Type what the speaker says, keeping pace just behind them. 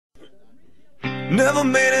Never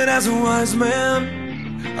made it as a wise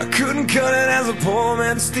man, I couldn't cut it as a poor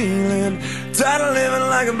man stealing. Tired of living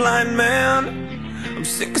like a blind man, I'm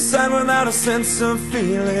sick aside without a sense of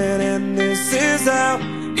feeling. And this is how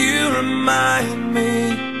you remind